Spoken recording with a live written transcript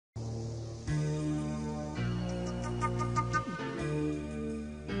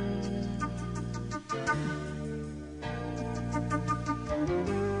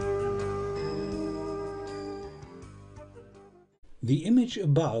The image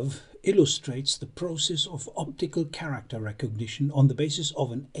above illustrates the process of optical character recognition on the basis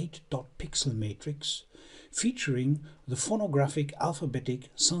of an 8-dot pixel matrix featuring the phonographic alphabetic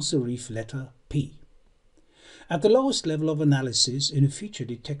sans-serif letter P. At the lowest level of analysis in a feature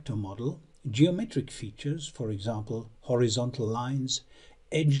detector model, geometric features, for example horizontal lines,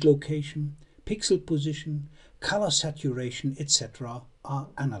 edge location, pixel position, color saturation, etc., are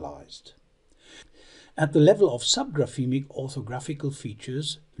analyzed. At the level of subgraphemic orthographical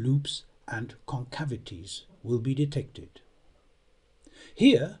features, loops and concavities will be detected.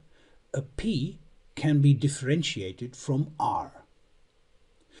 Here, a P can be differentiated from R.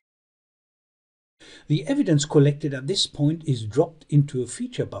 The evidence collected at this point is dropped into a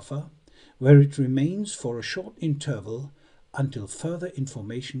feature buffer, where it remains for a short interval until further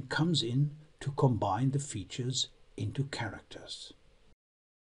information comes in to combine the features into characters.